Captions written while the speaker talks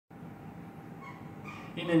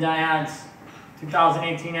Eaton and Diane's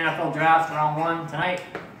 2018 NFL Draft, round 1 tonight.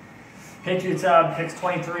 Patriots picks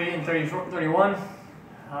 23 and 31.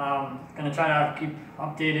 Gonna try to keep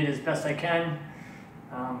updated as best I can.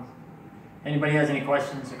 Anybody has any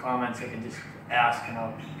questions or comments, they can just ask, and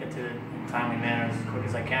I'll get to it in timely manner as quick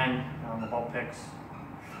as I can about picks.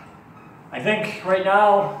 I think right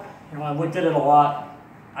now, I looked at it a lot.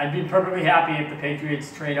 I'd be perfectly happy if the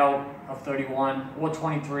Patriots trade out of 31 or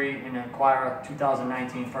 23 and acquire a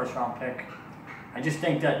 2019 first-round pick. I just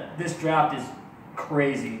think that this draft is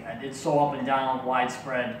crazy. It's so up and down,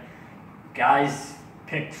 widespread. Guys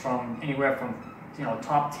picked from anywhere from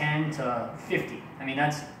top 10 to 50. I mean,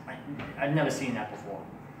 I've never seen that before.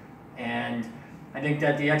 And I think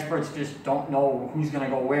that the experts just don't know who's going to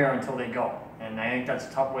go where until they go. And I think that's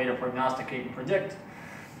a tough way to prognosticate and predict.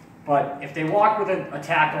 But if they walk with a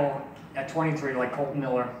tackle at 23, like Colton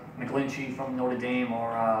Miller, McGlinchey from Notre Dame,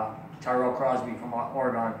 or Tyrell Crosby from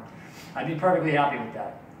Oregon, I'd be perfectly happy with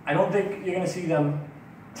that. I don't think you're going to see them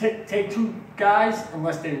take two guys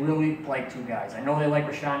unless they really like two guys. I know they like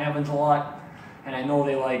Rashaan Evans a lot, and I know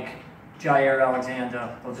they like Jair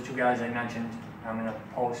Alexander. Those are two guys I mentioned in a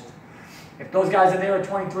post. If those guys are there at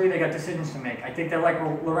 23, they got decisions to make. I think they like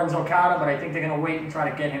Lorenzo Carter, but I think they're going to wait and try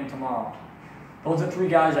to get him tomorrow. Those are three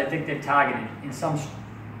guys I think they've targeted in some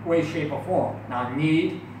way, shape, or form. Now,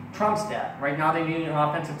 need trumps that. Right now, they need an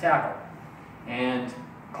offensive tackle. And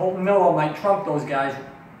Colton Miller might trump those guys,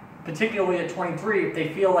 particularly at 23, if they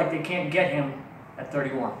feel like they can't get him at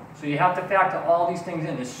 31. So you have to factor all these things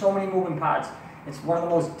in. There's so many moving parts. It's one of the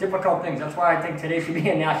most difficult things. That's why I think today should be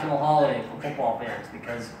a national holiday for football fans,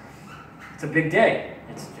 because it's a big day.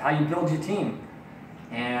 It's how you build your team.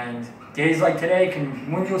 And days like today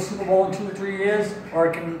can win you a Super Bowl in 2 or 3 years, or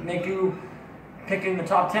it can make you pick in the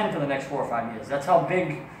top 10 for the next 4 or 5 years. That's how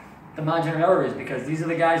big the margin of error is, because these are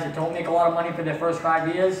the guys that don't make a lot of money for their first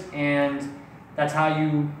 5 years, and that's how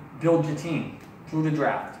you build your team, through the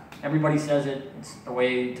draft. Everybody says it, it's the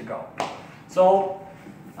way to go. So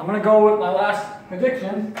I'm going to go with my last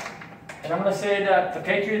prediction, and I'm going to say that the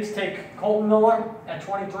Patriots take Colton Miller at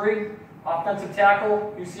 23, offensive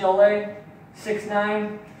tackle, UCLA,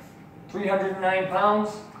 6'9", 309 pounds,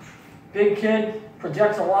 big kid,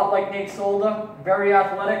 projects a lot like Nate Solder, very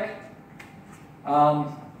athletic,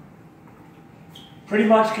 pretty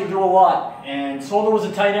much can do a lot. And Solder was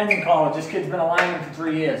a tight end in college. This kid's been a lineman for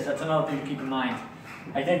 3 years. That's another thing to keep in mind.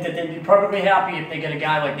 I think that they'd be perfectly happy if they get a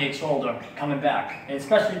guy like Nate Solder coming back, and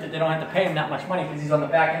especially that they don't have to pay him that much money because he's on the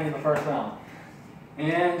back end of the first round.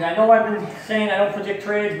 And I know I've been saying I don't predict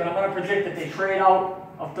trades, but I'm going to predict that they trade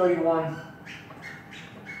out of 31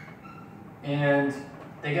 and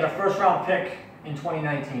they get a first-round pick in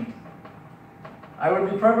 2019. I would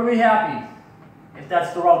be perfectly happy if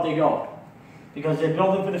that's the route they go, because they're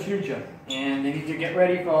building for the future, and they need to get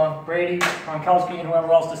ready for Brady, Gronkowski, and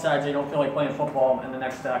whoever else decides they don't feel like playing football in the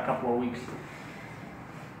next couple of weeks.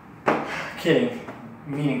 Kidding,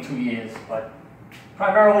 meaning 2 years, but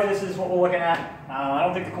primarily this is what we're looking at. I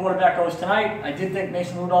don't think the quarterback goes tonight. I did think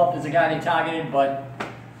Mason Rudolph is a guy they targeted, but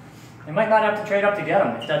they might not have to trade up to get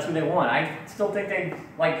him if that's who they want. I still think they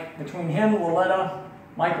like between him, Loletta,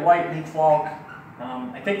 Mike White, Luke Falk.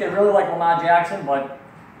 I think they really like Lamar Jackson, but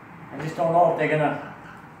I just don't know if they're going to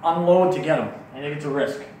unload to get him. I think it's a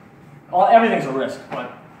risk. Well, everything's a risk,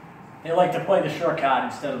 but they like to play the sure card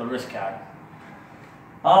instead of the risk card.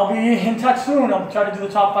 I'll be in touch soon. I'll try to do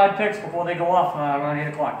the top 5 picks before they go off around 8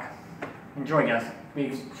 o'clock. Enjoy, guys.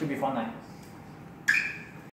 It should be a fun night.